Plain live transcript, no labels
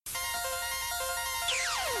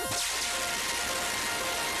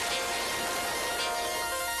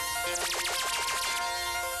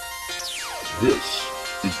This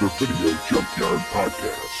is the Video Junkyard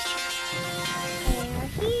Podcast.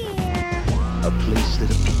 They're here. A place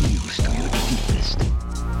that appeals to your deepest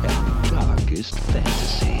and darkest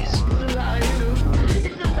fantasies. It's alive!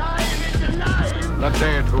 It's alive! The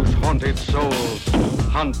dead whose haunted souls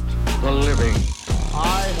hunt the living.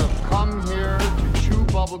 I have come here to chew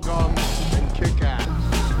bubblegum and kick ass.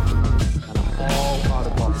 And I'm all out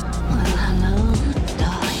of bubblegum. Hello,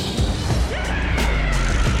 darling.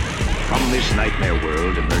 From this nightmare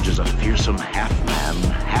world emerges a fearsome half-man,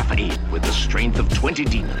 half-ape with the strength of 20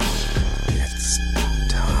 demons. It's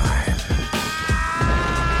time.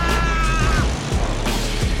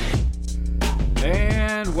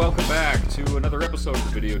 And welcome back to another episode of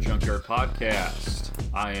the Video Junkyard Podcast.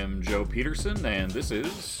 I am Joe Peterson, and this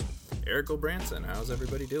is... Eric O'Branson, how's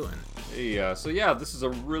everybody doing? This is a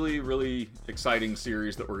really exciting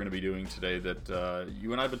series that we're going to be doing today that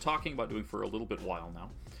you and I have been talking about doing for a little bit while now.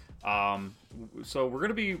 So we're going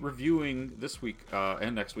to be reviewing this week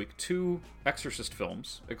and next week 2 Exorcist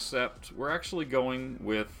films, except we're actually going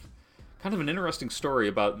with kind of an interesting story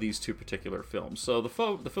about these 2 particular films. So the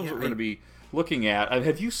films that we're going to be looking at,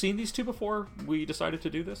 have you seen these 2 before we decided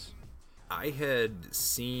to do this? I had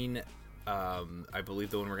seen, I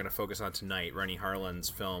believe the one we're going to focus on tonight, Rennie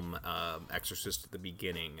Harlin's film, Exorcist at the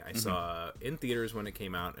Beginning. I saw in theaters when it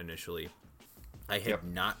came out initially. I had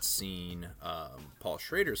not seen Paul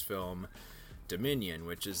Schrader's film, Dominion,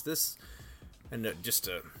 which is this, and just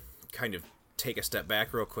to kind of take a step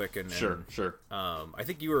back real quick. Sure. I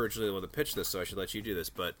think you were originally the one that pitched this, so I should let you do this,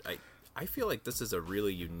 but I feel like this is a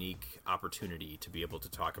really unique opportunity to be able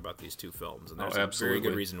to talk about these 2 films, and there's a very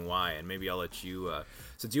good reason why, and maybe I'll let you,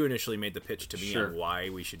 since you initially made the pitch to me on why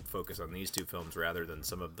we should focus on these 2 films rather than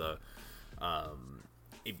some of the,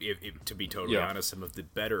 to be totally honest, some of the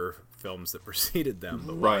better films that preceded them,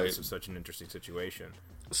 but why this was such an interesting situation.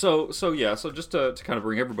 So just to kind of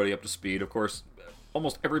bring everybody up to speed, of course,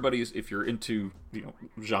 almost everybody's, if you're into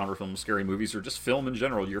genre films, scary movies, or just film in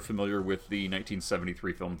general, you're familiar with the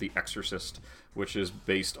 1973 film The Exorcist, which is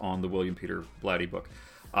based on the William Peter Blatty book.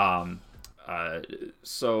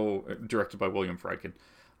 So directed by William Friedkin.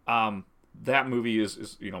 That movie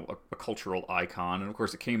is a cultural icon, and of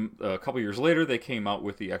course it came a couple years later. They came out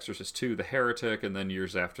with The Exorcist 2, The Heretic, and then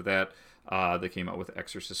years after that, they came out with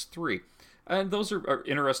Exorcist 3. And those are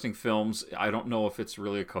interesting films. I don't know if it's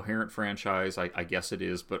really a coherent franchise. I guess it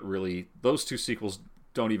is, but really, those 2 sequels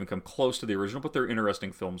don't even come close to the original, but they're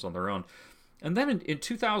interesting films on their own. And then in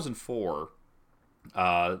 2004,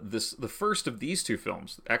 the first of these 2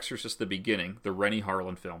 films, Exorcist the Beginning, the Rennie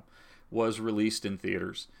Harlin film, was released in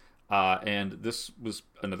theaters. And this was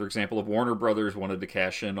another example of Warner Brothers wanted to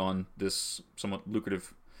cash in on this somewhat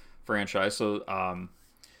lucrative franchise. So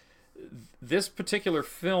this particular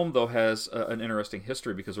film, though, has an interesting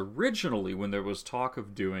history, because originally when there was talk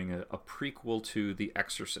of doing a prequel to The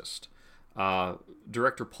Exorcist,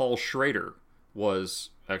 director Paul Schrader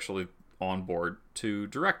was actually on board to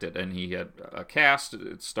direct it, and he had a cast.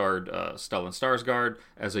 It starred Stellan Skarsgård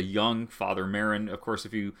as a young Father Merrin. Of course,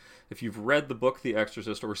 if you've read the book The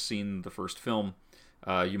Exorcist or seen the first film,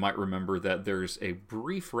 you might remember that there's a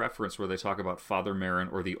brief reference where they talk about Father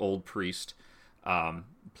Merrin, or the old priest,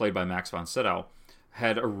 played by Max von Sydow,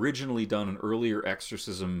 had originally done an earlier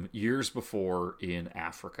exorcism years before in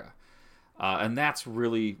Africa. And that's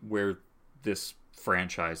really where this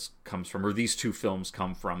franchise comes from, or these 2 films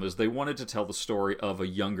come from, is they wanted to tell the story of a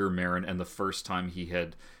younger Merrin and the first time he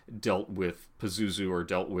had dealt with Pazuzu, or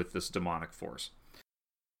dealt with this demonic force.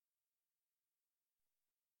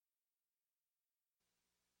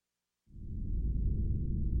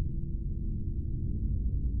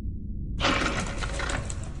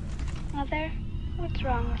 Mother, what's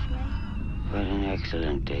wrong with me? What an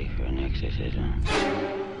excellent day for an exorcism.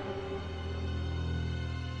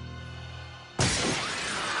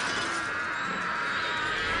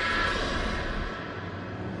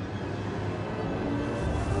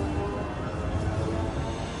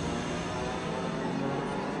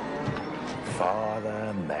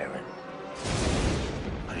 Father Merrin.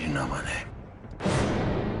 How do you know my name?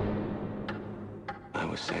 I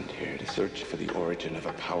was sent here to search for the origin of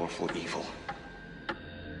a powerful evil.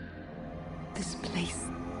 This place,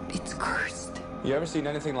 it's cursed. You ever seen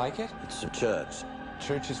anything like it? It's a church.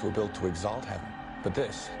 Churches were built to exalt heaven, but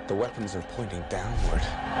this, the weapons are pointing downward.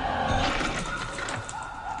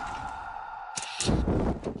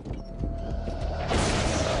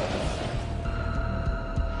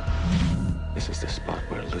 This is the spot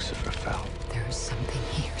where Lucifer fell. There is something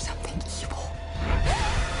here, something evil.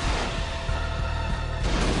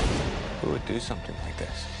 Who would do something like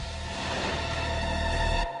this?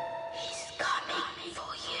 He's coming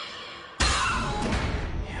for you.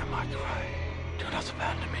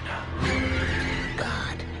 Abandon me now.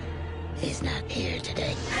 God is not here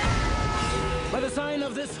today. By the sign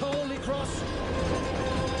of this holy cross,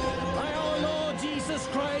 by our Lord Jesus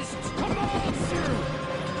Christ, commands you!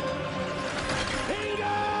 In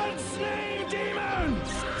God's name, demons!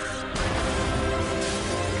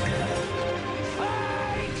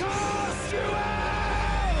 I cast you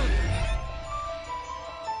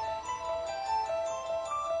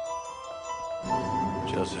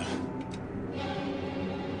out! Joseph.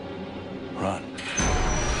 Run.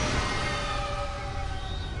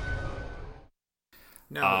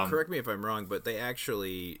 Now, correct me if I'm wrong, but they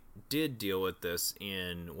actually did deal with this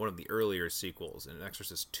in one of the earlier sequels, in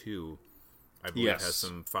Exorcist 2. I believe has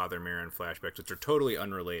some Father Merrin flashbacks, which are totally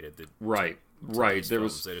unrelated. Right. They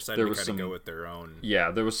decided to kind of go with their own. Yeah,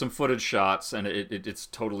 there was some footage shots, and it's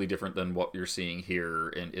totally different than what you're seeing here,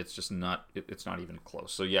 and it's just not. It's not even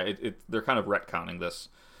close. So yeah, they're kind of retconning this.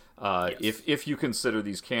 Yes. If you consider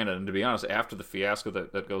these canon, and to be honest, after the fiasco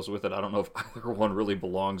that goes with it, I don't know if either one really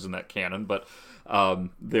belongs in that canon, but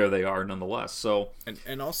there they are nonetheless. So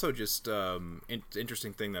and also just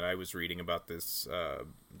interesting thing that I was reading about this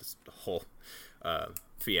whole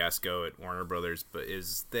fiasco at Warner Brothers, but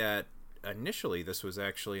is that initially this was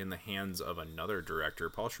actually in the hands of another director.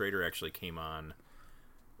 Paul Schrader actually came on,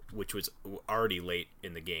 which was already late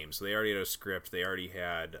in the game, so they already had a script. They already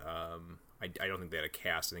had. I don't think they had a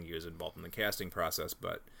cast. I think he was involved in the casting process,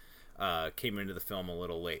 but came into the film a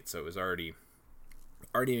little late, so it was already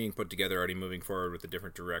being put together, already moving forward with a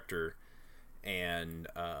different director. And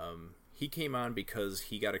he came on because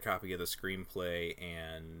he got a copy of the screenplay,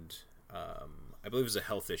 and I believe it was a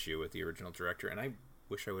health issue with the original director. And I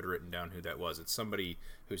wish I would have written down who that was. It's somebody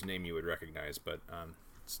whose name you would recognize, but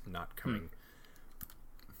it's not coming.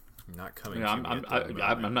 Not coming. Yeah,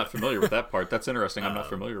 I'm not familiar with that part. That's interesting. I'm not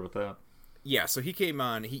familiar with that. Yeah, so he came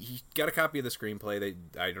on. He got a copy of the screenplay.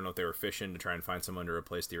 I don't know if they were fishing to try and find someone to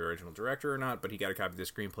replace the original director or not, but he got a copy of the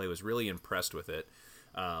screenplay, was really impressed with it,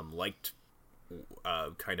 liked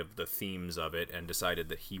kind of the themes of it, and decided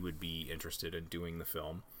that he would be interested in doing the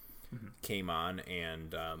film. Mm-hmm. Came on,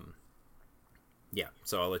 and yeah.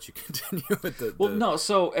 So I'll let you continue with the. Well, no.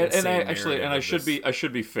 So and I should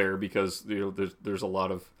be fair, because there's a lot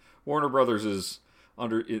of Warner Brothers is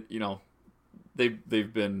under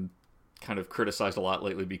they've been kind of criticized a lot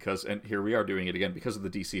lately because, and here we are doing it again, because of the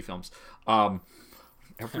DC films.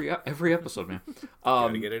 Every episode, man.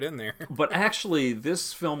 Gotta get it in there. But actually,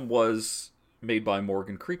 this film was made by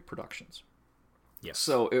Morgan Creek Productions. Yes.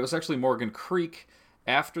 So it was actually Morgan Creek,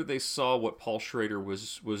 after they saw what Paul Schrader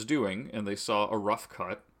was doing, and they saw a rough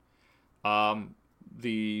cut.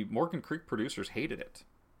 The Morgan Creek producers hated it,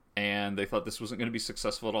 and they thought this wasn't going to be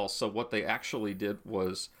successful at all. So what they actually did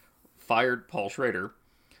was fired Paul Schrader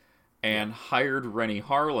and hired Rennie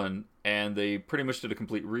Harlan, and they pretty much did a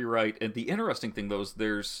complete rewrite. And the interesting thing, though, is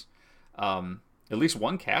there's at least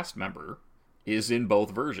one cast member is in both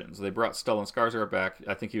versions. They brought Stellan Skarsgård back.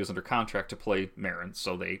 I think he was under contract to play Merrin,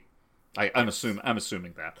 so I'm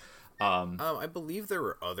assuming that. I believe there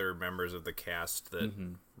were other members of the cast that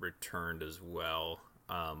returned as well.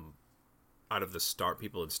 Out of the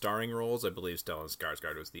people in starring roles, I believe Stellan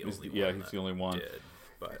Skarsgård was the only one. Yeah, he's the only one. Did,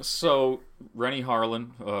 but. So Rennie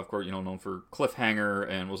Harlan, of course, known for Cliffhanger,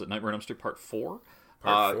 and was it Nightmare on Elm Street Part 4?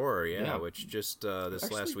 Part 4, yeah, which just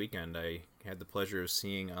last weekend I had the pleasure of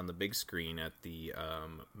seeing on the big screen at the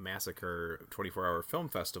Massacre 24-hour film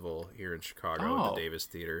festival here in Chicago at the Davis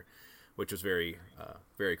Theater, which was very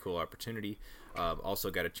cool opportunity.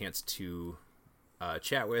 Also got a chance to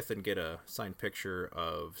chat with and get a signed picture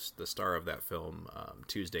of the star of that film,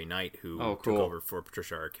 Tuesday Night, who took over for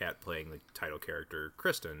Patricia Arquette, playing the title character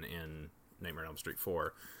Kristen in Nightmare on Elm Street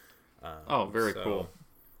 4. Very cool.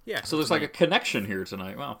 Yeah. So there's like a connection here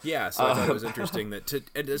tonight. Wow. Yeah. So I thought it was interesting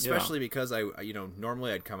and especially because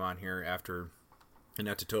normally I'd come on here after, and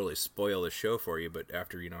not to totally spoil the show for you, but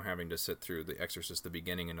after having to sit through The Exorcist, the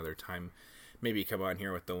beginning, another time, maybe come on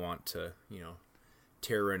here with the want to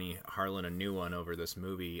tear Rennie Harlan a new one over this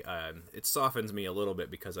movie. It softens me a little bit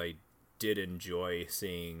because I did enjoy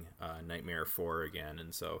seeing Nightmare 4 again,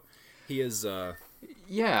 and so he is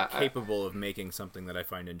capable of making something that I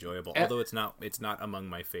find enjoyable. Although it's not among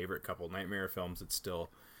my favorite couple Nightmare films, it's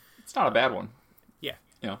not a bad one.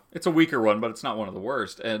 Yeah, it's a weaker one, but it's not one of the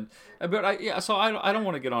worst. But I don't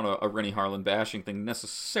want to get on a Rennie Harlan bashing thing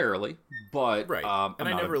necessarily, but right. And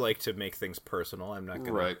I never like to make things personal. I'm not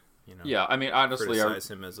gonna right. Yeah, I mean, honestly, criticize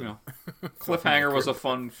him as Cliffhanger was a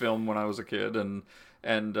fun film when I was a kid, and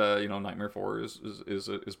Nightmare 4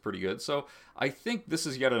 is pretty good. So I think this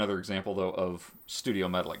is yet another example, though, of studio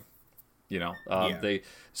meddling. You know, Yeah,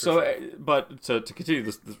 but to continue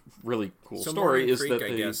this really cool story is Creek, that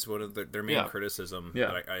I guess one of their main criticism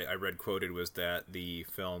Yeah. that I read quoted was that the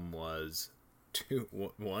film was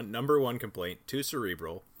number one complaint, too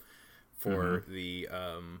cerebral for the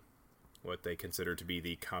what they consider to be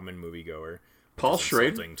the common moviegoer. Paul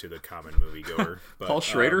Schrader insulting to the common moviegoer. But, Paul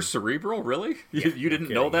Schrader, cerebral, really? Yeah, you didn't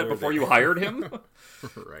okay, know that before you hired him?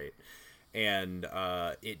 Right. And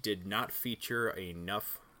it did not feature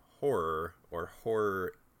enough horror or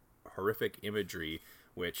horrific imagery,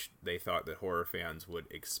 which they thought that horror fans would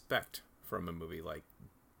expect from a movie like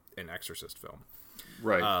an Exorcist film.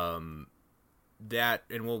 Right. That,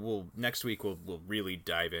 and we'll next week we'll really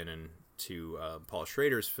dive into Paul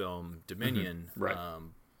Schrader's film Dominion. Right.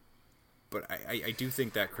 But I do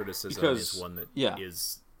think that criticism is one that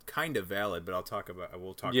is kind of valid, but we'll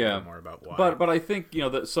talk a little more about why. But I think, you know,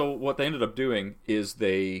 that, so what they ended up doing is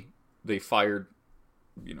they fired,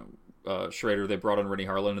 you know, Schrader. They brought in Rennie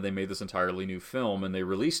Harlan, and they made this entirely new film, and they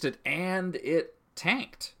released it, and it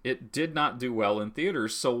tanked. It did not do well in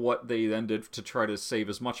theaters. So what they then did to try to save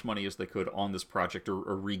as much money as they could on this project, or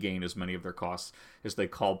regain as many of their costs, is they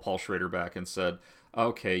called Paul Schrader back and said,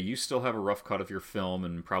 okay, you still have a rough cut of your film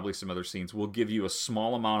and probably some other scenes. We'll give you a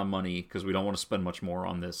small amount of money, because we don't want to spend much more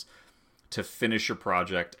on this, to finish your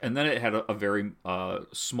project. And then it had a very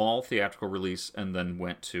small theatrical release, and then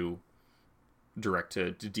went to direct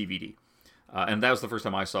to DVD. And that was the first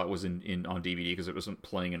time I saw it was on DVD, because it wasn't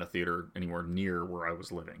playing in a theater anywhere near where I was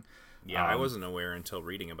living. Yeah, I wasn't aware until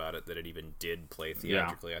reading about it that it even did play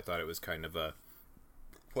theatrically. Yeah. I thought it was kind of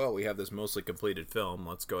we have this mostly completed film.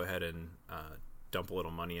 Let's go ahead and dump a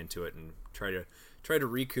little money into it and try to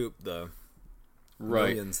recoup the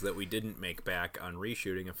millions that we didn't make back on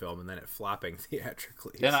reshooting a film and then it flopping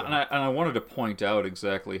theatrically. And I wanted to point out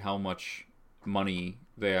exactly how much money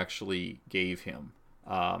they actually gave him.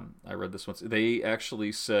 I read this once. They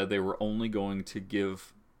actually said they were only going to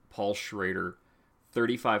give Paul Schrader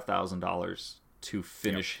 $35,000 to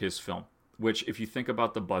finish his film, which, if you think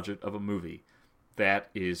about the budget of a movie, that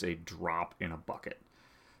is a drop in a bucket.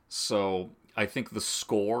 So I think the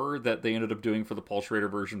score that they ended up doing for the Paul Schrader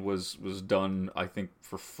version was done, I think,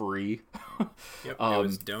 for free. It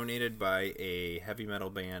was donated by a heavy metal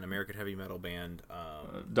band, American heavy metal band.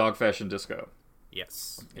 Dog Fashion Disco.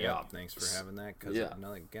 Yes. Yeah. Thanks for having that. Because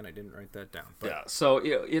again, I didn't write that down. But. Yeah. So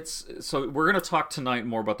we're going to talk tonight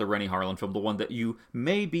more about the Rennie Harlan film, the one that you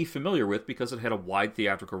may be familiar with because it had a wide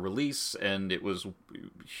theatrical release and it was a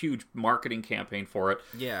huge marketing campaign for it.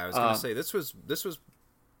 Yeah, I was going to say this was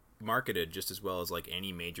marketed just as well as like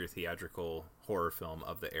any major theatrical horror film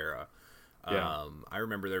of the era. I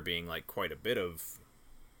remember there being like quite a bit of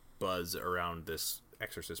buzz around this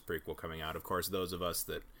Exorcist prequel coming out. Of course, those of us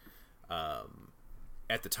that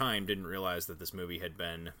at the time didn't realize that this movie had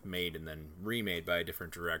been made and then remade by a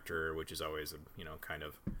different director, which is always a kind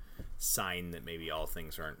of sign that maybe all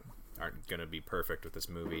things aren't going to be perfect with this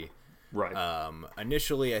movie. Right.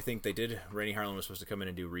 Initially, I think Rennie Harlan was supposed to come in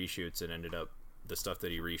and do reshoots, and ended up the stuff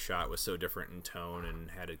that he reshot was so different in tone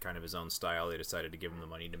and had kind of his own style. They decided to give him the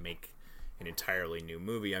money to make an entirely new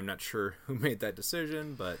movie. I'm not sure who made that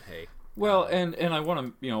decision, but hey. Well, and I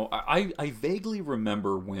want to, I vaguely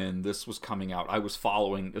remember when this was coming out. I was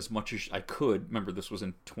following as much as I could. Remember, this was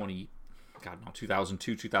in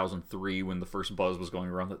 2002, 2003, when the first buzz was going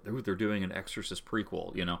around that they're doing an Exorcist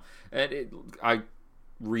prequel, And I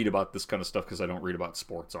read about this kind of stuff because I don't read about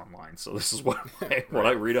sports online. So this is what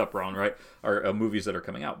I read up on, right? Are movies that are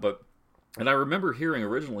coming out. And I remember hearing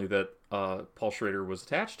originally that Paul Schrader was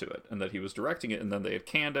attached to it and that he was directing it, and then they had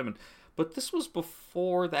canned him. But this was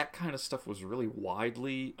before that kind of stuff was really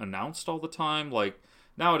widely announced all the time. Like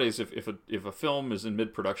nowadays, if a film is in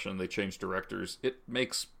mid-production and they change directors, it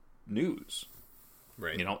makes news.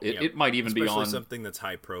 Right. It might even be on something that's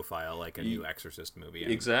high profile, like a new Exorcist movie.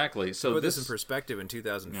 Exactly. So to put this in perspective, in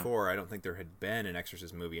 2004, I don't think there had been an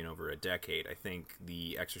Exorcist movie in over a decade. I think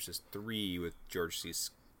The Exorcist 3 with George C.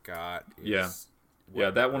 Scott is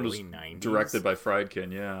that one was 90s? Directed by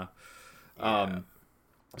Friedkin.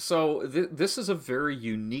 So this is a very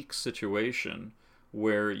unique situation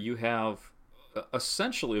where you have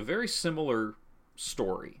essentially a very similar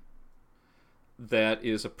story that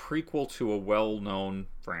is a prequel to a well-known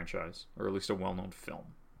franchise, or at least a well-known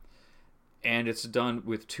film. And it's done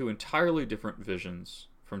with two entirely different visions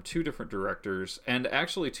from two different directors, and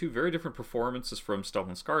actually two very different performances from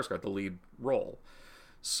Stellan Skarsgård, the lead role.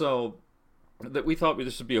 So that we thought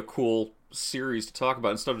this would be a cool series to talk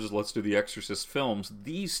about instead of just let's do the Exorcist films.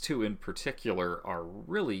 These two in particular are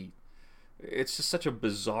really, it's just such a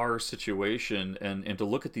bizarre situation, and to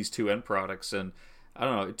look at these two end products, and I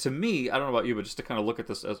don't know. To me, I don't know about you, but just to kind of look at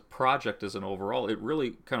this as project as an overall, it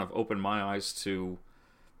really kind of opened my eyes to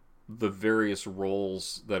the various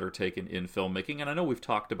roles that are taken in filmmaking. And I know we've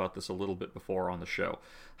talked about this a little bit before on the show,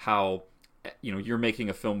 how, you know, you're making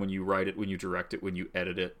a film when you write it, when you direct it, when you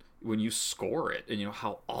edit it, when you score it, and you know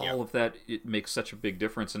how all of that, it makes such a big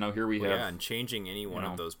difference. And now here we have, and changing any one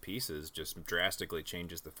of those pieces just drastically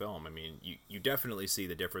changes the film. I mean, you definitely see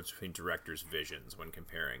the difference between directors' visions when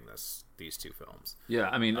comparing these two films. Yeah,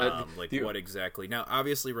 I mean, what exactly? Now,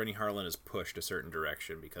 obviously, Rennie Harlin is pushed a certain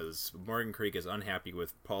direction because Morgan Creek is unhappy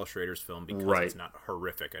with Paul Schrader's film because it's not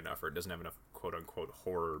horrific enough, or it doesn't have enough quote unquote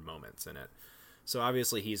horror moments in it. So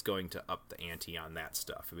obviously, he's going to up the ante on that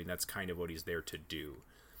stuff. I mean, that's kind of what he's there to do.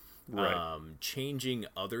 Right. Changing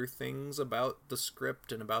other things about the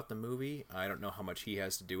script and about the movie, I don't know how much he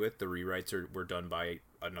has to do with. The rewrites were done by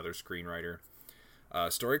another screenwriter.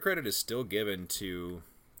 Story credit is still given to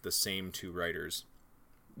the same two writers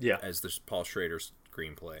as the Paul Schrader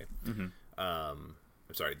screenplay. Mm-hmm. I'm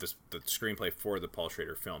sorry, the screenplay for the Paul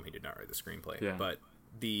Schrader film, he did not write the screenplay. Yeah. But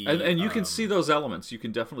and you can see those elements. You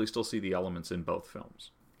can definitely still see the elements in both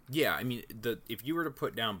films. Yeah, I mean, if you were to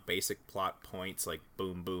put down basic plot points like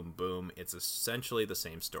boom, boom, boom, it's essentially the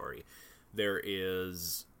same story. There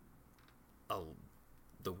is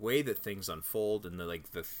the way that things unfold and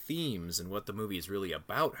the themes and what the movie is really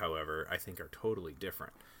about, however, I think are totally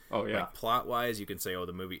different. Oh yeah. Like, plot-wise, you can say, oh,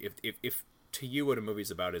 the movie, if to you what a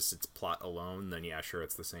movie's about is its plot alone, then yeah, sure,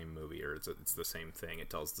 it's the same movie, or it's the same thing. It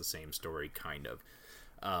tells the same story, kind of.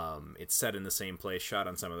 It's set in the same place, shot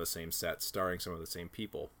on some of the same sets, starring some of the same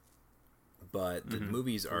people. But the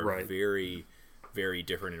movies are very, very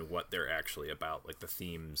different in what they're actually about, like the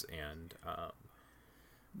themes. And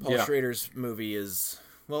Paul Schrader's movie is,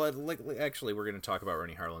 well, actually, we're going to talk about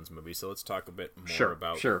Rennie Harlin's movie, so let's talk a bit more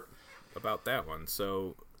about that one.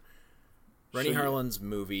 So Rennie Harlin's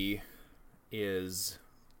movie is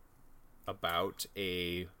about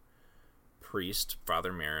a priest,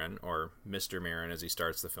 Father Marin, or Mr. Marin as he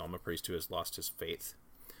starts the film, a priest who has lost his faith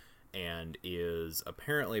and is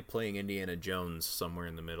apparently playing Indiana Jones somewhere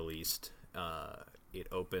in the Middle East. It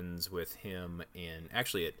opens with him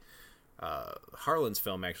Harlan's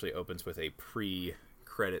film actually opens with a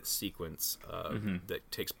pre-credit sequence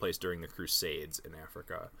that takes place during the Crusades in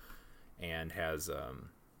Africa, and has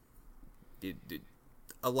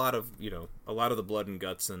a lot of the blood and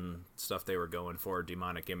guts and stuff they were going for,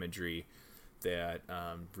 demonic imagery that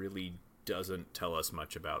really doesn't tell us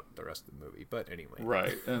much about the rest of the movie, but anyway.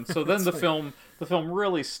 Right, and so then the film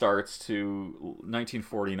really starts to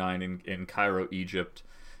 1949 in Cairo, Egypt,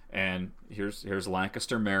 and here's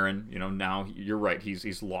Lancaster Marin. You know, now you're right.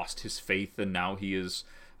 He's lost his faith, and now he's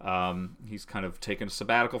kind of taken a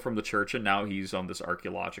sabbatical from the church, and now he's on this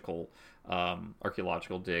archaeological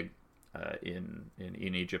dig in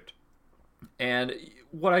Egypt. And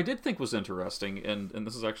what I did think was interesting, and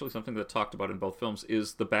this is actually something that talked about in both films,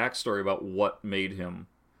 is the backstory about what made him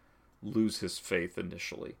lose his faith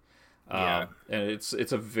initially. And it's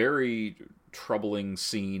a very troubling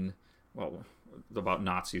scene, well, about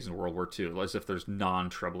Nazis in World War II, as if there's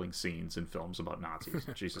non-troubling scenes in films about Nazis.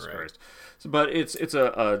 Jesus Christ. But it's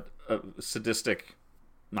a sadistic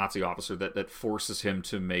Nazi officer that forces him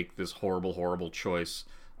to make this horrible choice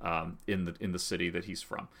in the city that he's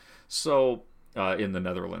from. So, in the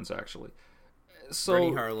Netherlands, actually. So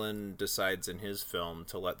Rennie Harlin decides in his film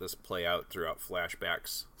to let this play out throughout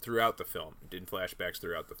flashbacks throughout the film. In flashbacks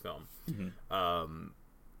throughout the film. Mm-hmm.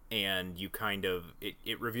 And you kind of...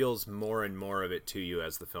 It reveals more and more of it to you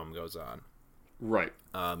as the film goes on. Right.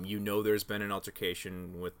 You know there's been an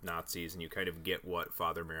altercation with Nazis, and you kind of get what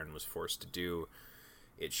Father Marin was forced to do.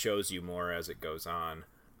 It shows you more as it goes on.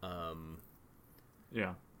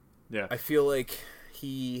 Yeah. I feel like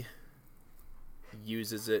he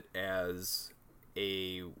uses it as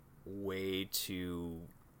a way to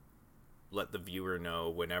let the viewer know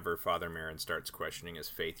whenever Father Marin starts questioning his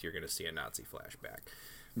faith, you're going to see a Nazi flashback.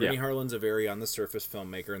 Rennie Harlin's a very on-the-surface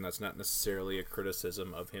filmmaker, and that's not necessarily a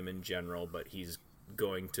criticism of him in general, but he's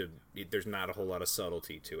going to... There's not a whole lot of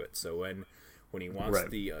subtlety to it. So when he wants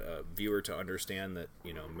the viewer to understand that,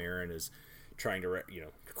 Marin is trying to,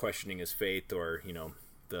 questioning his faith, or,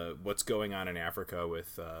 what's going on in Africa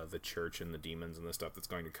with the church and the demons and the stuff that's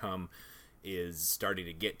going to come is starting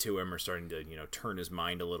to get to him, or starting to turn his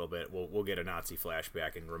mind a little bit. We'll get a Nazi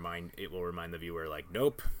flashback and will remind the viewer, like,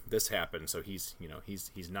 nope, this happened. So he's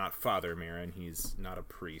not Father Marin, he's not a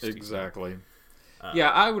priest. Exactly.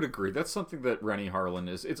 Yeah, I would agree. That's something that Rennie Harlan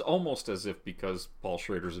is. It's almost as if because Paul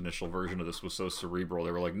Schrader's initial version of this was so cerebral,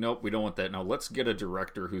 they were like, nope, we don't want that. Now let's get a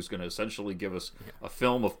director who's going to essentially give us a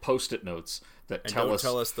film of Post-it notes that tell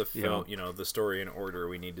us the film, the story in order.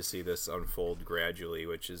 We need to see this unfold gradually,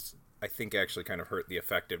 which is, I think, actually kind of hurt the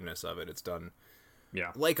effectiveness of it. It's done,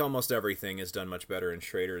 like almost everything is done much better in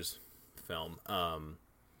Schrader's film.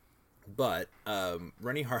 But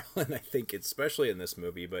Rennie Harlan, I think, especially in this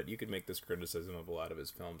movie, but you could make this criticism of a lot of his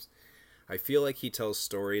films. I feel like he tells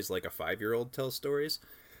stories like a 5-year-old tells stories.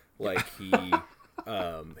 Like the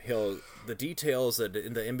details that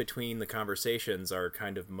in between the conversations are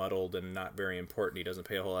kind of muddled and not very important. He doesn't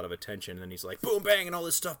pay a whole lot of attention. And then he's like, boom, bang, and all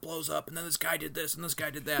this stuff blows up. And then this guy did this and this guy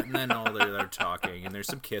did that. And then they're talking and there's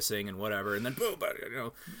some kissing and whatever. And then boom,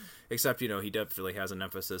 except, he definitely has an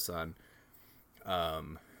emphasis on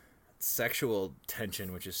sexual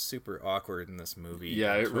tension, which is super awkward in this movie.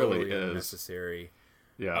 Yeah, it totally really is unnecessary.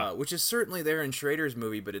 Yeah, which is certainly there in Schrader's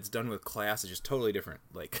movie, but it's done with class. It's just totally different.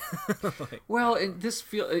 Well,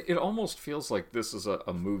 it almost feels like this is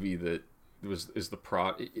a movie that is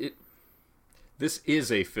the This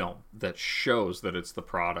is a film that shows that it's the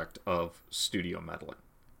product of studio meddling.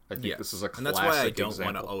 I think this is a classic and that's why I don't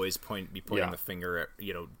example. want to always be pointing the finger at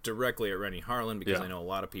directly at Rennie Harlan, because I know a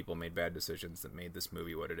lot of people made bad decisions that made this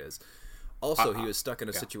movie what it is. Also, he was stuck in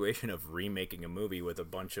a situation of remaking a movie with a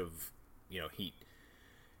bunch of heat.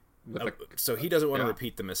 So he doesn't want to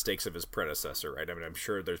repeat the mistakes of his predecessor, right? I mean, I'm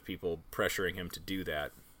sure there's people pressuring him to do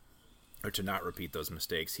that or to not repeat those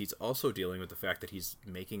mistakes. He's also dealing with the fact that he's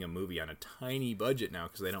making a movie on a tiny budget now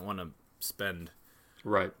because they don't want to spend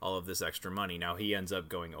all of this extra money. Now he ends up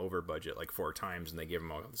going over budget like 4 times, and they give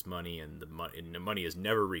him all this money, and the money is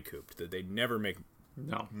never recouped. They never make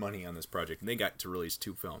money on this project, and they got to release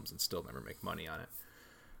 2 films and still never make money on it.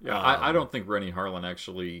 Yeah, I don't think Rennie Harlan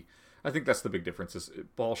actually. I think that's the big difference. Is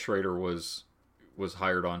Paul Schrader was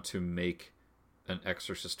hired on to make an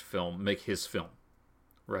Exorcist film, make his film,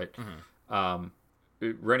 right? Mm-hmm.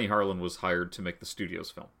 Rennie Harlan was hired to make the studio's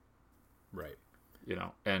film, right?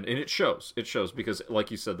 And it shows. It shows because, like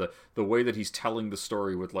you said, the way that he's telling the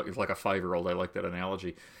story with like a 5-year-old, I like that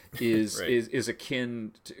analogy, is is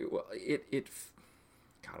akin to it.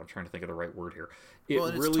 God, I'm trying to think of the right word here.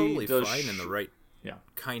 It's really totally fine in the right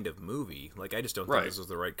kind of movie. Like, I just don't think this was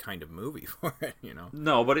the right kind of movie for it,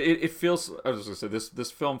 No, but it feels. I was going to say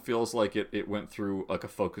this film feels like it went through like a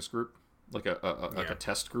focus group, like a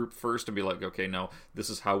test group first, and be like, okay, no, this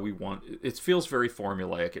is how we want. It feels very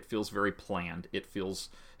formulaic. It feels very planned. It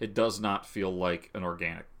does not feel like an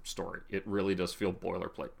organic story. It really does feel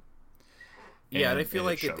boilerplate. And I feel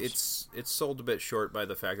like it's sold a bit short by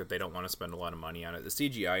the fact that they don't want to spend a lot of money on it. The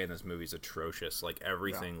CGI in this movie is atrocious. Like,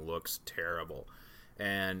 everything looks terrible.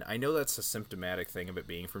 And I know that's a symptomatic thing of it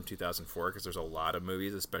being from 2004, because there's a lot of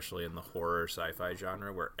movies, especially in the horror sci-fi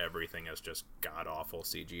genre, where everything is just god-awful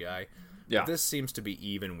CGI. Yeah. But this seems to be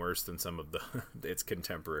even worse than some of its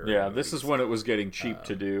contemporary movies. This is when it was getting cheap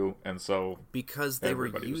to do, and so... Because they were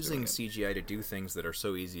using CGI to do things that are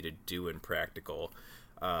so easy to do and practical.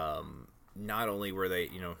 Not only were they,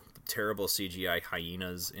 terrible CGI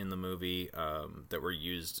hyenas in the movie that were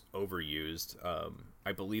overused.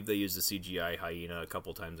 I believe they used the CGI hyena a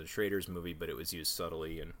couple times in Schrader's movie, but it was used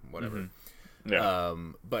subtly and whatever. Mm-hmm. Yeah.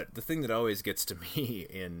 But the thing that always gets to me,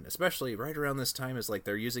 especially right around this time, is like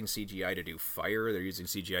they're using CGI to do fire. They're using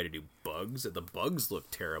CGI to do bugs. The bugs look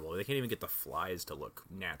terrible. They can't even get the flies to look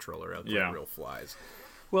natural or like real flies.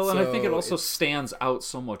 Well, and I think it also stands out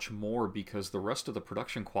so much more because the rest of the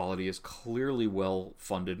production quality is clearly well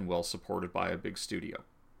funded and well supported by a big studio.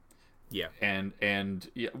 Yeah, and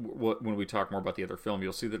when we talk more about the other film,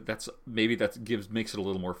 you'll see that makes it a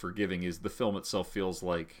little more forgiving. Is the film itself feels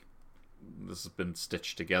like this has been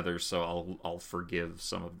stitched together, so I'll forgive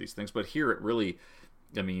some of these things. But here it really,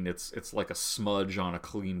 I mean, it's like a smudge on a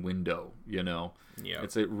clean window. Yeah,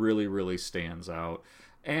 it really stands out,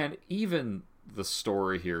 and even the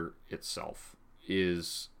story here itself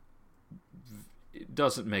it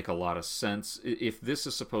doesn't make a lot of sense. If this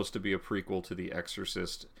is supposed to be a prequel to The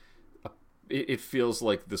Exorcist, it feels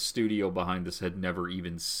like the studio behind this had never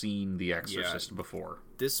even seen The Exorcist before.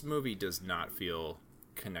 This movie does not feel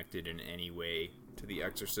connected in any way to The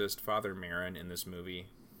Exorcist. Father Merrin in this movie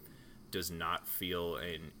does not feel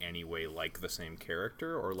in any way like the same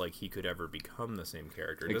character, or like he could ever become the same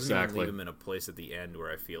character. It doesn't even leave him in a place at the end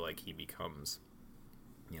where I feel like he becomes,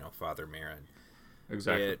 Father Merrin.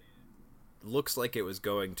 Exactly. It looks like it was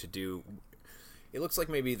going to do... It looks like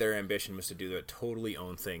maybe their ambition was to do a totally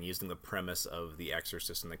own thing, using the premise of The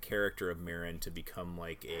Exorcist and the character of Merrin to become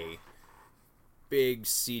like big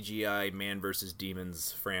CGI man versus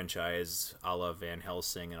demons franchise a la Van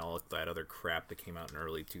Helsing and all of that other crap that came out in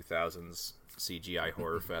early 2000s CGI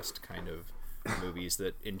horror fest kind of movies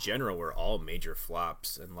that in general were all major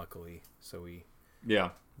flops, and luckily so we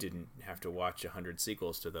didn't have to watch 100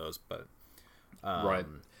 sequels to those, but right.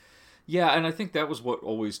 Yeah, and I think that was what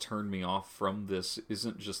always turned me off from this,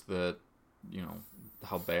 isn't just that, you know,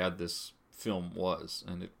 how bad this film was,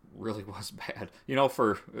 and it really was bad. You know,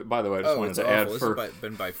 by the way, I just wanted to add, this has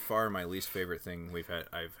been by far my least favorite thing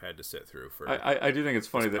I've had to sit through for. I do think it's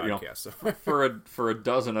funny that podcast, you know, for a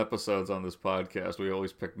dozen episodes on this podcast, we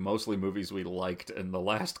always picked mostly movies we liked, and the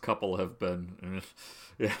last couple have been.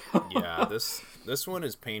 Yeah, this one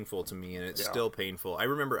is painful to me, and it's still painful. I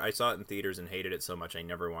remember I saw it in theaters and hated it so much I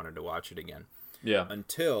never wanted to watch it again. Yeah.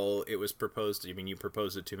 Until it was proposed. I mean, you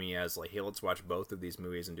proposed it to me as like, hey, let's watch both of these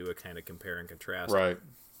movies and do a kind of compare and contrast. Right.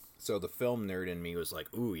 So the film nerd in me was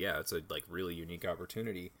like, ooh, yeah, it's a like really unique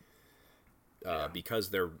opportunity. Because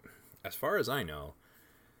they're, as far as I know,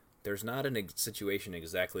 there's not a situation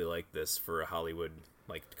exactly like this for a Hollywood,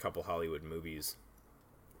 like a couple Hollywood movies.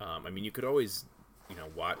 I mean, you could always, you know,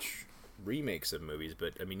 watch remakes of movies,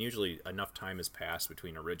 but I mean, usually enough time has passed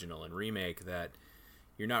between original and remake that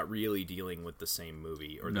you're not really dealing with the same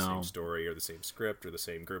movie or the same story or the same script or the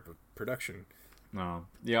same group of production. No.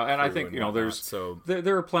 Yeah, and I think, you know,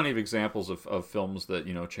 there are plenty of examples of films that,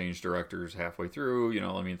 you know, change directors halfway through. You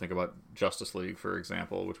know, I mean, think about Justice League, for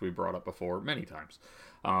example, which we brought up before many times.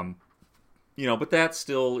 You know, but that's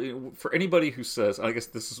still, for anybody who says, I guess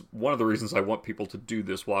this is one of the reasons I want people to do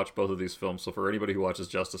this, watch both of these films. So for anybody who watches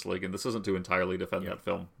Justice League, and this isn't to entirely defend that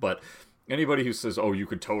film, but anybody who says, oh, you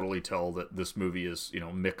could totally tell that this movie is, you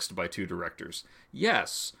know, mixed by two directors.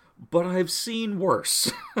 Yes, but I've seen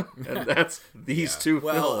worse. And that's these two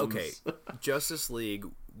films. Well, okay. Justice League,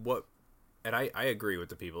 and I agree with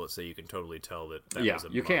the people that say you can totally tell that was a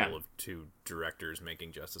model of two directors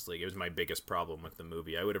making Justice League. It was my biggest problem with the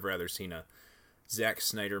movie. I would have rather seen a Zack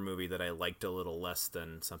Snyder movie that I liked a little less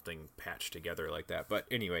than something patched together like that. But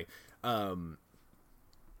anyway, I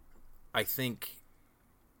think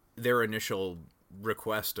their initial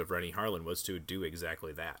request of Renny Harlin was to do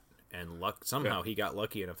exactly that. And somehow he got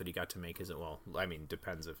lucky enough that he got to make his, well, I mean,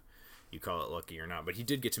 depends if you call it lucky or not, but he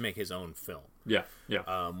did get to make his own film. Yeah,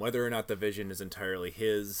 yeah. Whether or not the vision is entirely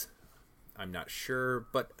his, I'm not sure,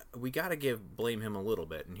 but we got to blame him a little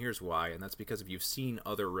bit, and here's why, and that's because if you've seen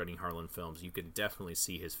other Renny Harlin films, you can definitely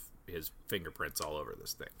see his fingerprints all over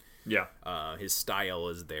this thing. Yeah. His style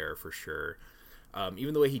is there for sure.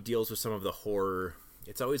 Even the way he deals with some of the horror,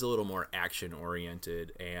 it's always a little more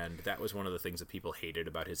action-oriented, and that was one of the things that people hated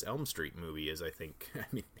about his Elm Street movie, is I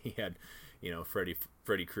mean, he had, you know, Freddy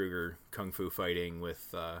Krueger kung fu fighting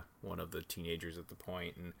with one of the teenagers at the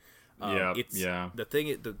point, and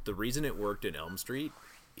the reason it worked in Elm Street,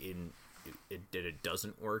 it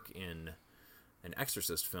doesn't work in an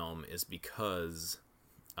Exorcist film, is because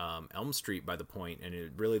Elm Street, by the point, and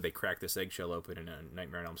they cracked this eggshell open in a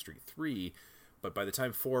Nightmare on Elm Street 3, but by the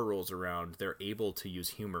time 4 rolls around, they're able to use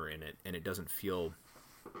humor in it, and it doesn't feel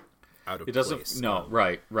out of place. No,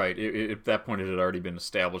 right. At that point, it had already been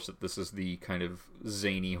established that this is the kind of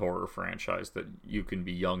zany horror franchise that you can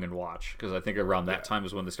be young and watch. Because I think around that time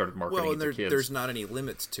is when they started marketing it to kids. There's not any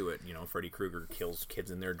limits to it. You know, Freddy Krueger kills kids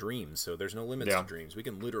in their dreams, so there's no limits to dreams. We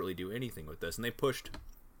can literally do anything with this. And they pushed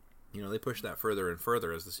that further and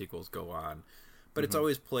further as the sequels go on. But it's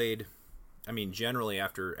always played, I mean, generally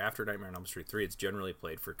after Nightmare on Elm Street 3, it's generally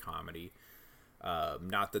played for comedy.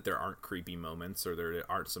 Not that there aren't creepy moments or there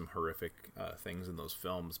aren't some horrific things in those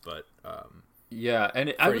films, but I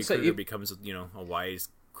would say it becomes, you know, a wise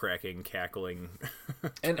cracking, cackling,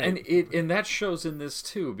 and that shows in this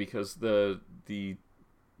too, because the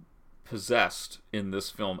possessed in this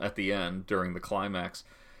film at the end during the climax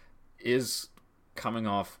is coming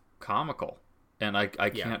off comical, and I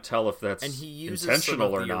can't tell if that's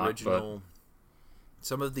intentional or not, but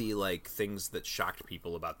some of the like things that shocked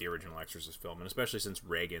people about the original Exorcist film, and especially since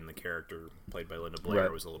Reagan, the character played by Linda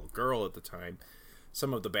Blair, was a little girl at the time,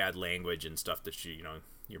 some of the bad language and stuff that she, you know,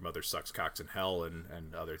 your mother sucks cocks in hell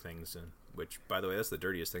and other things, and which, by the way, that's the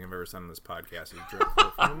dirtiest thing I've ever said on this podcast, is drink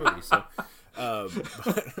from a movie. So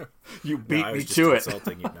but, you beat me to it.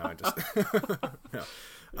 Insulting you. No, I just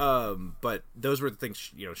no. But those were the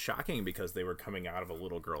things, you know, shocking because they were coming out of a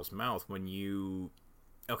little girl's mouth. When you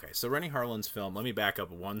Okay, so Renny Harlin's film, let me back up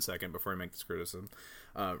 1 second before I make this criticism.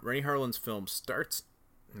 Renny Harlin's film starts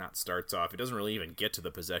off, it doesn't really even get to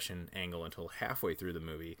the possession angle until halfway through the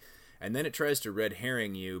movie. And then it tries to red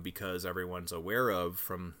herring you because everyone's aware of,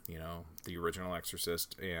 from, you know, the original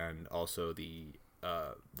Exorcist and also the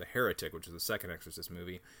Heretic, which is the second Exorcist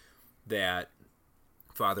movie, that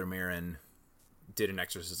Father Merrin did an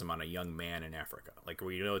exorcism on a young man in Africa. Like,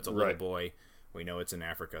 we know it's a little boy. We know it's in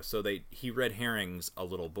Africa. So he red herrings a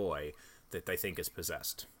little boy that they think is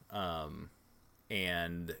possessed.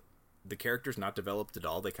 And the character's not developed at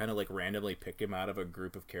all. They kind of like randomly pick him out of a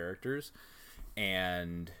group of characters.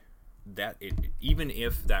 And even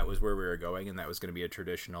if that was where we were going and that was going to be a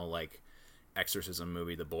traditional like exorcism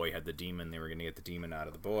movie, the boy had the demon, they were going to get the demon out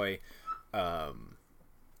of the boy,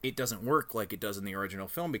 it doesn't work like it does in the original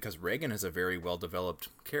film, because Regan is a very well developed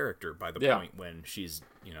character by the point when she's,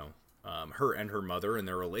 you know, her and her mother and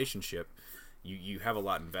their relationship, you have a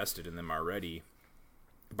lot invested in them already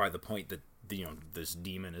by the point that this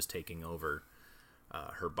demon is taking over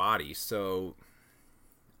her body. So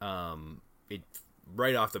it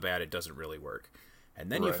right off the bat, it doesn't really work.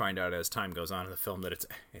 And then you find out as time goes on in the film that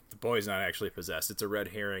the boy's not actually possessed. It's a red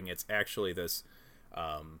herring. It's actually this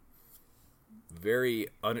very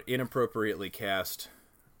inappropriately cast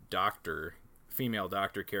female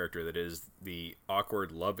doctor character that is the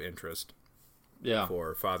awkward love interest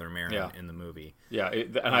for Father Merrin in the movie. Yeah,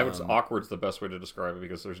 I would say awkward's the best way to describe it,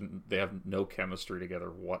 because they have no chemistry together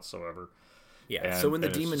whatsoever. Yeah, so when the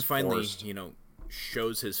demon finally,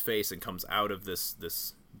 shows his face and comes out of this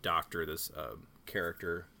doctor, this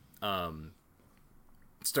character,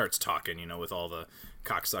 starts talking, with all the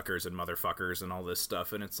cocksuckers and motherfuckers and all this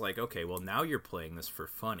stuff, and it's like, okay, well, now you're playing this for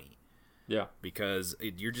funny. Yeah, because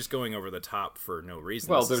you're just going over the top for no reason.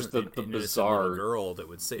 Well, there's the bizarre little girl that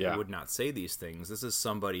would not say these things. This is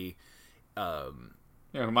somebody,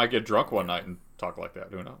 who might get drunk one night and talk like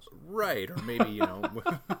that. Who knows? Right, or maybe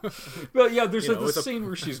But yeah, there's a scene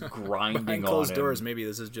where she's grinding behind on closed him. doors. Maybe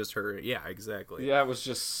this is just her. Yeah, exactly. Yeah, it was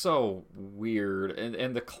just so weird,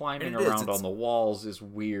 and the climbing around on the walls is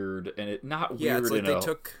weird, and it not weird. Yeah, it's like in they a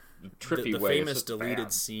took trippy the way. famous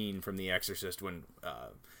deleted scene from The Exorcist when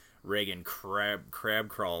Regan crab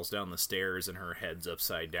crawls down the stairs and her head's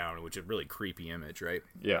upside down, which is a really creepy image, right?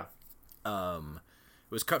 Yeah.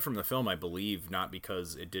 It was cut from the film, I believe, not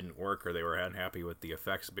because it didn't work or they were unhappy with the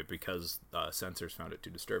effects, but because censors found it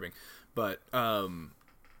too disturbing. But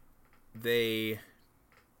they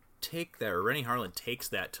take that, or Rennie Harlan takes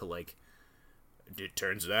that to, like, it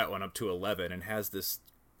turns that one up to 11 and has this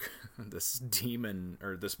demon,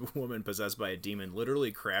 or this woman possessed by a demon,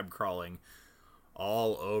 literally crab crawling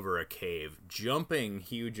all over a cave, jumping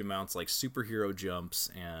huge amounts, like superhero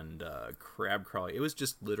jumps, and crab crawling. It was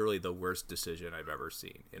just literally the worst decision I've ever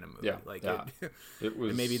seen in a movie. It was.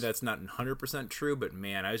 And maybe that's not 100% true, but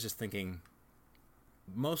man, I was just thinking,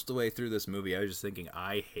 most of the way through this movie, I was just thinking,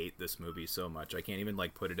 I hate this movie so much. I can't even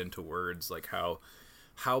like put it into words, like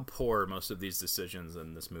how poor most of these decisions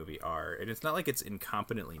in this movie are. And it's not like it's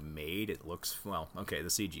incompetently made. It looks, well, okay, the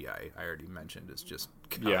CGI I already mentioned is just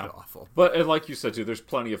awful. But and like you said too, there's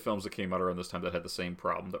plenty of films that came out around this time that had the same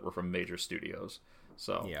problem, that were from major studios.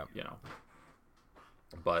 So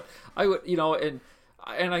but I would, and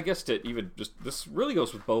I guess to even just, this really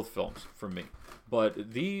goes with both films for me.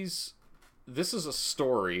 But this is a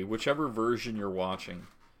story, whichever version you're watching,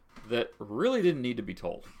 that really didn't need to be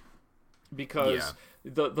told. Because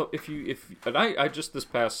I just this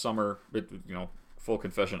past summer, full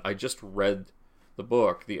confession, I just read the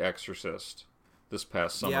book The Exorcist this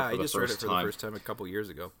past summer. Yeah, I just read it for the first time a couple years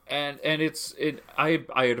ago. And I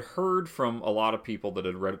had heard from a lot of people that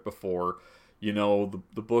had read it before, the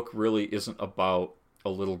book really isn't about a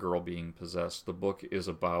little girl being possessed. The book is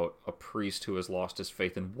about a priest who has lost his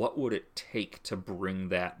faith, and what would it take to bring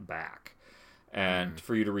that back? And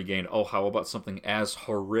for you to regain, how about something as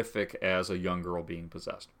horrific as a young girl being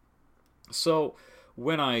possessed? So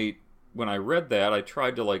when I read that, I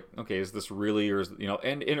tried to okay, is this really, or is,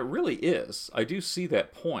 and it really is. I do see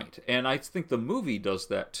that point, and I think the movie does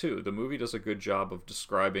that too. The movie does a good job of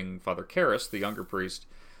describing Father Karras, the younger priest,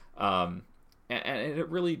 and it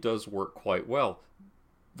really does work quite well.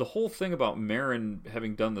 The whole thing about Merrin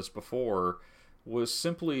having done this before was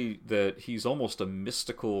simply that he's almost a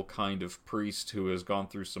mystical kind of priest who has gone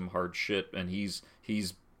through some hard shit, and he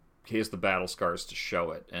has the battle scars to show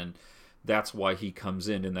it, and that's why he comes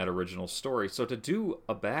in that original story. So to do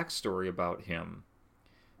a backstory about him,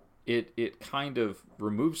 it kind of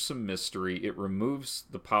removes some mystery. It removes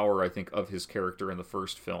the power, I think, of his character in the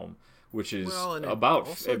first film, which is about.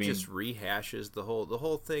 Also just rehashes the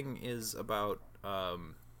whole thing is about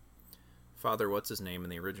Father, what's his name in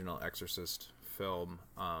the original Exorcist film?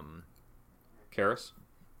 Karras?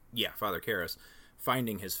 Yeah, Father Karras.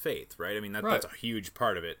 Finding his faith, right? I mean, that's a huge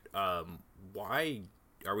part of it. Why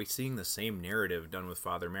are we seeing the same narrative done with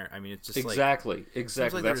Father Merrin? I mean, it's just exactly. Like that's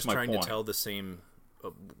they're just my trying point. to tell the same,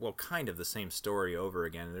 kind of the same story over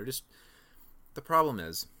again. They're just, the problem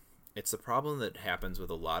is, it's the problem that happens with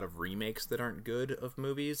a lot of remakes that aren't good of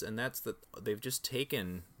movies, and that's that they've just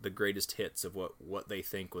taken the greatest hits of what they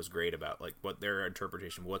think was great about, like what their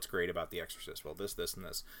interpretation, what's great about The Exorcist. Well, this, and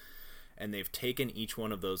this. And they've taken each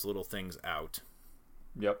one of those little things out.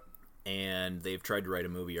 Yep. And they've tried to write a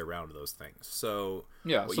movie around those things. So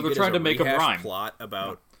yeah, so they're trying to make a rhyme plot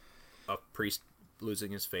about a priest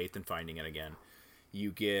losing his faith and finding it again.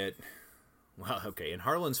 You get, well, okay, in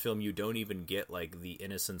Harlan's film, you don't even get like the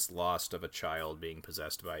innocence lost of a child being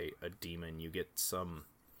possessed by a demon. You get some,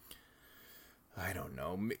 I don't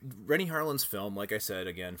know. Rennie Harlan's film, like I said,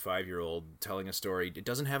 again, 5-year-old telling a story. It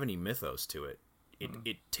doesn't have any mythos to it.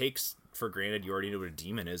 It takes for granted you already know what a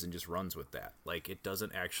demon is and just runs with that. Like, it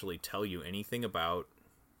doesn't actually tell you anything about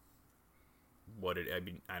what it... I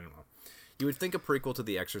mean, I don't know. You would think a prequel to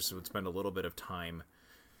The Exorcist would spend a little bit of time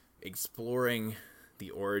exploring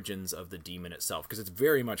the origins of the demon itself, because it's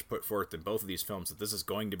very much put forth in both of these films that this is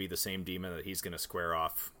going to be the same demon that he's going to square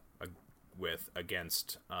off with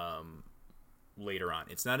against later on.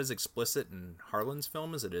 It's not as explicit in Harlan's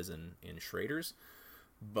film as it is in Schrader's,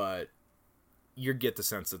 but you get the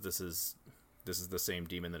sense that this is the same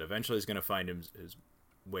demon that eventually is going to find his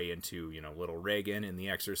way into, you know, little Reagan in The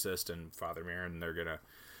Exorcist and Father Merrin. They're going to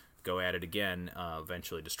go at it again,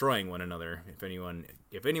 eventually destroying one another. If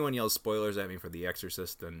anyone yells spoilers at me for The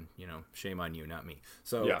Exorcist, then, you know, shame on you, not me.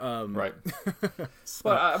 So yeah, right. So,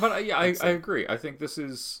 but yeah, I agree. I think this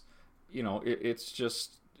is, you know, it's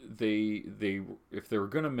just they if they were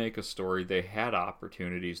going to make a story, they had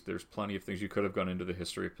opportunities. There's plenty of things you could have gone into the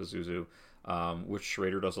history of Pazuzu, which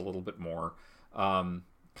Schrader does a little bit more,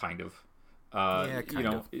 kind of. You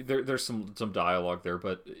know, there's some dialogue there,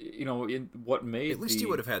 but you know, in what made at least you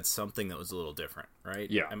would have had something that was a little different, right?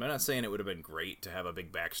 Yeah, I'm not saying it would have been great to have a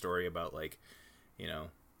big backstory about, like, you know,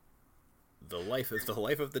 the life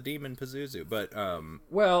of the demon Pazuzu, but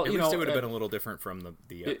well, at you least know, it would have been a little different from the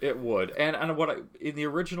it would, and what in the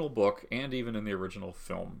original book and even in the original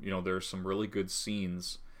film, you know, there's some really good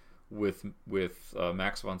scenes with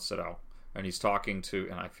Max von Sydow. And he's talking to,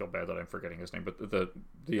 and I feel bad that I'm forgetting his name, but the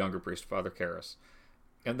younger priest, Father Karras.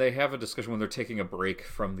 And they have a discussion when they're taking a break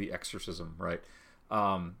from the exorcism, right?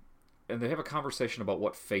 And they have a conversation about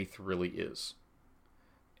what faith really is.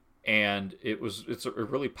 And it's a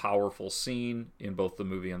really powerful scene in both the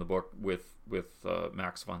movie and the book with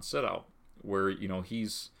Max von Sydow, where, you know,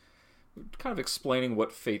 he's kind of explaining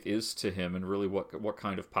what faith is to him and really what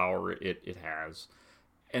kind of power it has.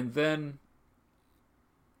 And then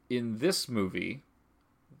in this movie,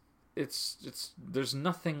 it's there's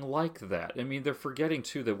nothing like that. I mean, they're forgetting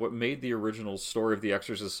too that what made the original story of The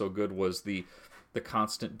Exorcist so good was the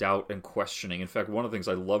constant doubt and questioning. In fact, one of the things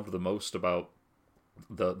I loved the most about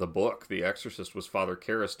the book, The Exorcist, was Father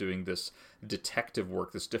Karras doing this detective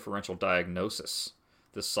work, this differential diagnosis,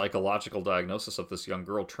 this psychological diagnosis of this young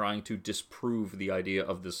girl, trying to disprove the idea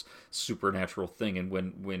of this supernatural thing. And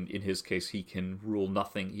when in his case he can rule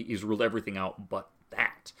nothing, he's ruled everything out but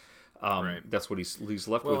that. Right. That's what he's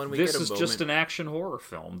left with. This is just an action horror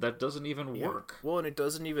film that doesn't even work. Well, and it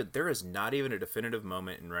doesn't even. There is not even a definitive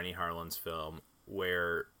moment in Rennie Harlan's film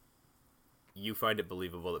where you find it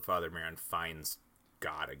believable that Father Merrin finds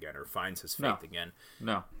God again or finds his faith again.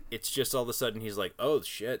 No. It's just all of a sudden he's like, oh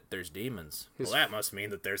shit, there's demons. Well, that must mean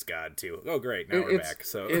that there's God too. Oh great, now we're back.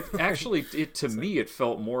 So it actually, to me, it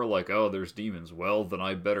felt more like, oh, there's demons. Well, then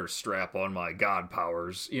I better strap on my God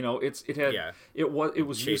powers. You know, it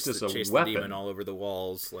was used as a weapon. The demon all over the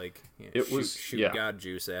walls, like, you know, shoot God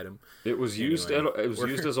juice at him. It was used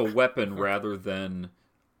as a weapon rather than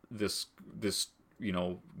this you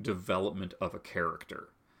know, development of a character.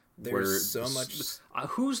 There's so much.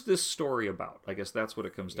 Who's this story about? I guess that's what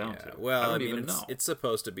it comes down to. Well, I mean, it's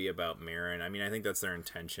supposed to be about Merrin. I mean, I think that's their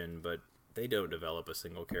intention, but they don't develop a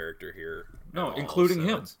single character here. No, including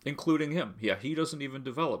him. Yeah, he doesn't even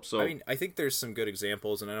develop. So I mean, I think there's some good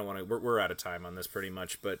examples, and I don't want to. We're out of time on this pretty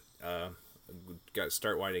much, but we've got to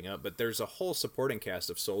start winding up. But there's a whole supporting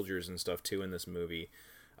cast of soldiers and stuff too in this movie,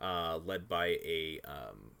 led by a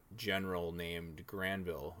general named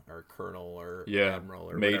Granville or Colonel or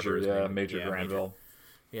Admiral or Major, whatever Major Granville.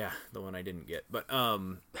 Yeah, the one I didn't get. But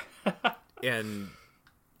and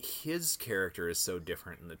his character is so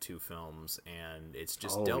different in the two films, and it's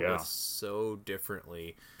just dealt with so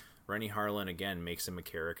differently. Rennie Harlan again makes him a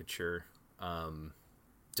caricature.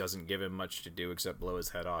 Doesn't give him much to do except blow his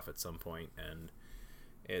head off at some point, and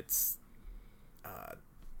it's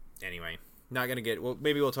anyway. Not gonna get. Well,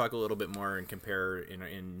 maybe we'll talk a little bit more and compare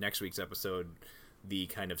in next week's episode the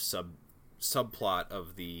kind of subplot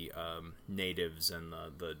of the natives and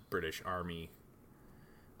the British Army,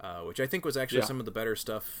 which I think was actually some of the better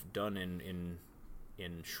stuff done in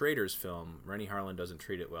in Schrader's film, Rennie Harlan doesn't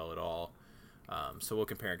treat it well at all. So we'll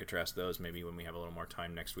compare and contrast those maybe when we have a little more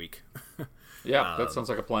time next week. Yeah, that sounds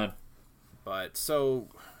like a plan. But so,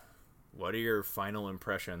 what are your final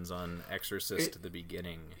impressions on Exorcist: The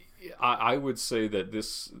Beginning? I would say that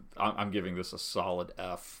I'm giving this a solid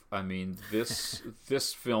F. I mean, this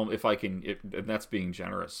film, if I can, and that's being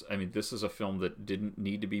generous. I mean, this is a film that didn't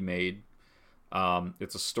need to be made.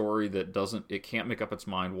 It's a story that it can't make up its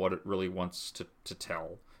mind what it really wants to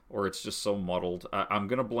tell, or it's just so muddled. I'm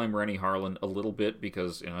going to blame Rennie Harlan a little bit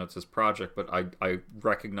because, it's his project, but I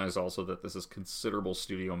recognize also that this is considerable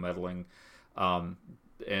studio meddling.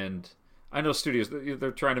 And I know studios,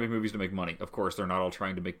 they're trying to make movies to make money. Of course, they're not all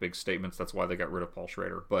trying to make big statements. That's why they got rid of Paul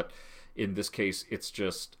Schrader. But in this case, it's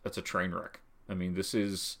a train wreck. I mean,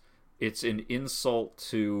 it's an insult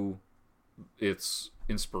to its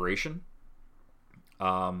inspiration.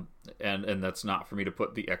 And that's not for me to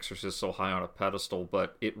put The Exorcist so high on a pedestal,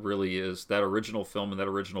 but it really is. That original film and that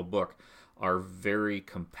original book are very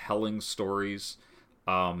compelling stories.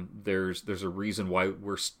 There's a reason why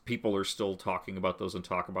people are still talking about those and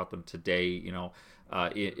talk about them today.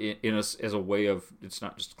 As a way of, it's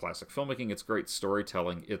not just classic filmmaking; it's great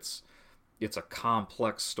storytelling. It's a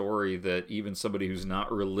complex story that even somebody who's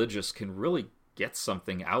not religious can really get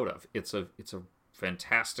something out of. It's a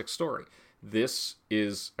fantastic story. This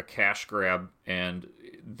is a cash grab, and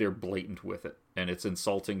they're blatant with it, and it's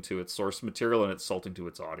insulting to its source material and it's insulting to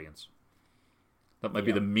its audience. That might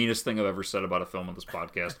be the meanest thing I've ever said about a film on this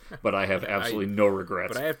podcast, but I have absolutely no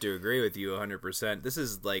regrets. But I have to agree with you 100%. This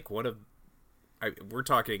is like one of...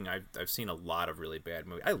 I've seen a lot of really bad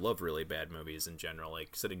movies. I love really bad movies in general,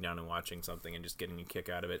 like sitting down and watching something and just getting a kick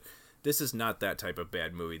out of it. This is not that type of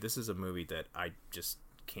bad movie. This is a movie that I just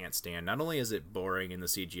can't stand. Not only is it boring and the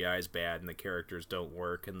CGI is bad and the characters don't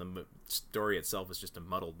work and the story itself is just a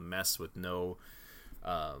muddled mess with no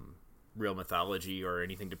real mythology or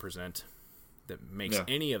anything to present that makes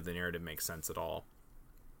any of the narrative make sense at all.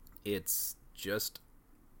 It's just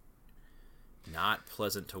not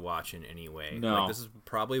pleasant to watch in any way. No. Like, this is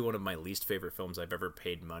probably one of my least favorite films I've ever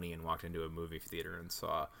paid money and walked into a movie theater and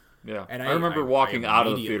saw. Yeah, and I remember walking out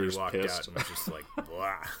of the theaters walked pissed. Out and was just like,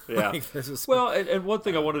 blah. Yeah. Like, this is... Well, and one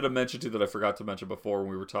thing I wanted to mention too that I forgot to mention before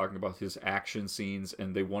when we were talking about his action scenes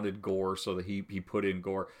and they wanted gore, so that he put in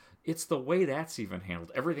gore. It's the way that's even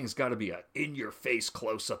handled. Everything's got to be a in-your-face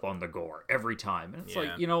close-up on the gore every time. And it's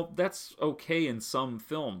like, that's okay in some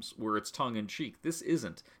films where it's tongue-in-cheek. This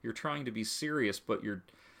isn't. You're trying to be serious, but you're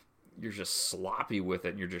just sloppy with it,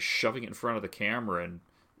 and you're just shoving it in front of the camera, and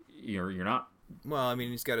you're not... Well, I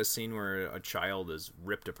mean, he's got a scene where a child is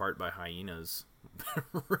ripped apart by hyenas.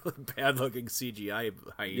 Really bad-looking CGI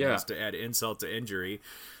hyenas to add insult to injury.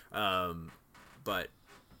 But...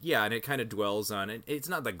 yeah, and it kind of dwells on it. It's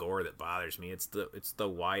not the gore that bothers me. It's the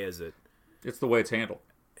why is it? It's the way it's handled.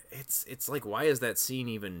 It's like, why is that scene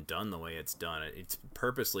even done the way it's done? It's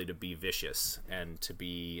purposely to be vicious and to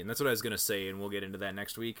be, and that's what I was gonna say, and we'll get into that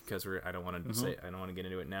next week because I don't want to get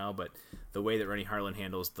into it now. But the way that Rennie Harlan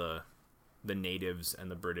handles the natives and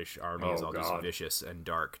the British army is all just vicious and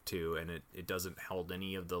dark too, and it doesn't hold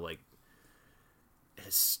any of the like.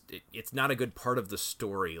 It's not a good part of the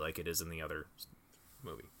story like it is in the other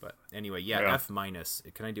movie. But anyway, F-.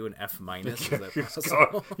 Can I do an F-? Is that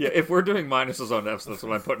possible? Yeah, if we're doing minuses on F's, that's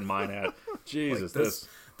what I'm putting mine at. Jesus, like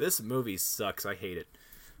this movie sucks. I hate it.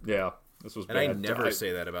 Yeah, this was bad. And I never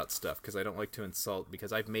say that about stuff because I don't like to insult,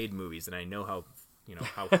 because I've made movies and I know how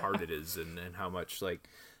hard it is and how much, like,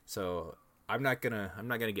 so I'm not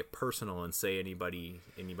gonna get personal and say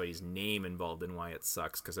anybody's name involved in why it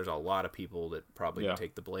sucks, because there's a lot of people that probably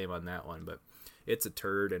take the blame on that one. But it's a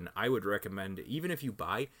turd, and I would recommend, even if you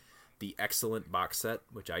buy the excellent box set,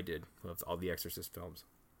 which I did of all the Exorcist films,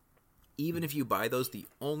 even if you buy those, the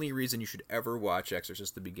only reason you should ever watch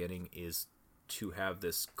Exorcist: The Beginning is to have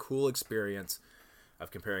this cool experience of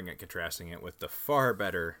comparing and contrasting it with the far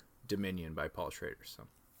better Dominion by Paul Schrader. So,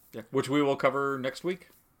 yeah, which we will cover next week.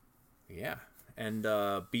 Yeah, and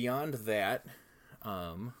beyond that,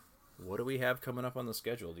 what do we have coming up on the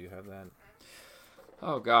schedule? Do you have that?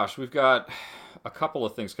 Oh gosh, we've got a couple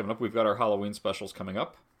of things coming up. We've got our Halloween specials coming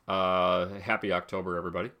up. Happy October,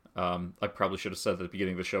 everybody. I probably should have said that at the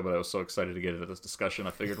beginning of the show, but I was so excited to get into this discussion,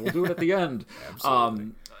 I figured we'll do it at the end.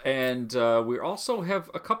 Absolutely. And we also have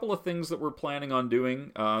a couple of things that we're planning on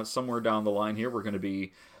doing somewhere down the line here. We're going to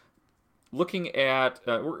be looking at...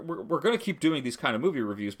 we're going to keep doing these kind of movie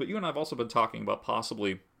reviews, but you and I have also been talking about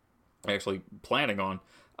actually planning on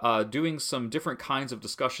doing some different kinds of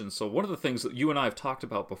discussions. So one of the things that you and I have talked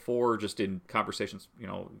about before, just in conversations,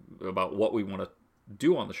 about what we want to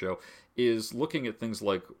do on the show is looking at things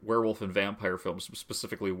like werewolf and vampire films,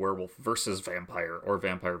 specifically werewolf versus vampire or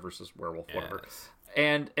vampire versus werewolf, whatever.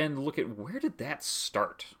 And look at where did that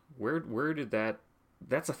start? Where did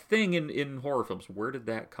that's a thing in horror films. Where did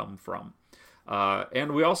that come from?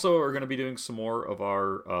 And we also are going to be doing some more of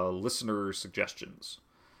our listener suggestions.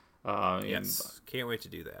 Yes, can't wait to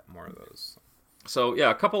do that. More of those. So, yeah,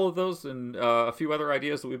 a couple of those and a few other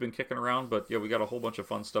ideas that we've been kicking around. But, yeah, we got a whole bunch of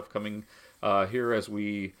fun stuff coming here as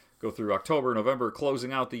we go through October, November,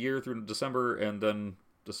 closing out the year through December, and then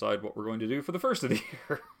decide what we're going to do for the first of the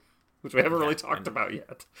year, which we haven't really talked about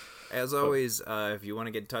yet. As always, if you want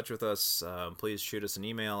to get in touch with us, please shoot us an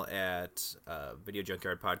email at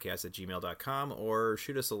videojunkyardpodcast@gmail.com or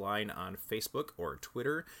shoot us a line on Facebook or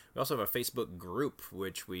Twitter. We also have a Facebook group,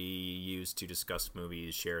 which we use to discuss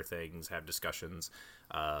movies, share things, have discussions,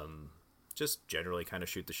 just generally kind of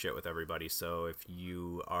shoot the shit with everybody. So if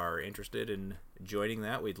you are interested in joining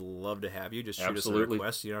that, we'd love to have you. Just shoot us a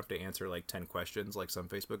request. You don't have to answer like 10 questions like some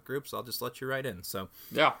Facebook groups. I'll just let you right in. So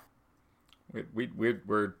yeah.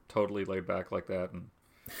 We're totally laid back like that, and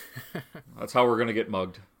that's how we're going to get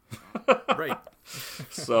mugged. Right.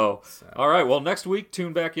 So, all right. Well, next week,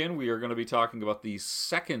 tune back in. We are going to be talking about the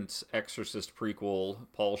second Exorcist prequel,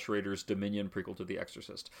 Paul Schrader's Dominion prequel to The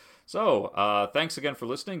Exorcist. So, thanks again for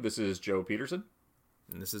listening. This is Joe Peterson.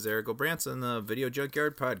 And this is Eric O'Branson, the Video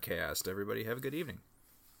Junkyard Podcast. Everybody have a good evening.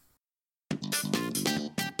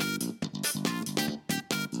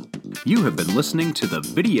 You have been listening to the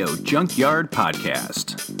Video Junkyard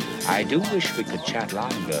Podcast. I do wish we could chat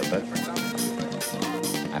longer, but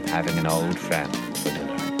I'm having an old friend for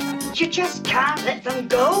dinner. You just can't let them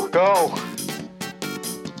go. Go!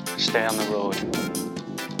 Stay on the road.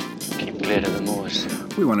 Keep clear to the moors.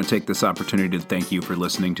 We want to take this opportunity to thank you for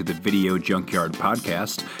listening to the Video Junkyard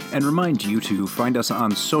Podcast and remind you to find us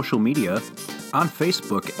on social media on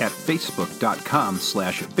Facebook at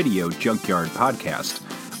facebook.com/Video Junkyard Podcast,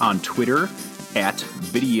 on Twitter at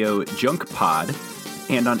Video Junk Pod,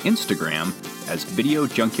 and on Instagram as Video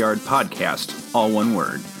Junkyard Podcast, all one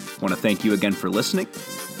word. Want to thank you again for listening,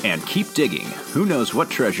 and keep digging. Who knows what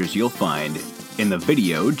treasures you'll find in the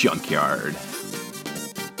Video Junkyard.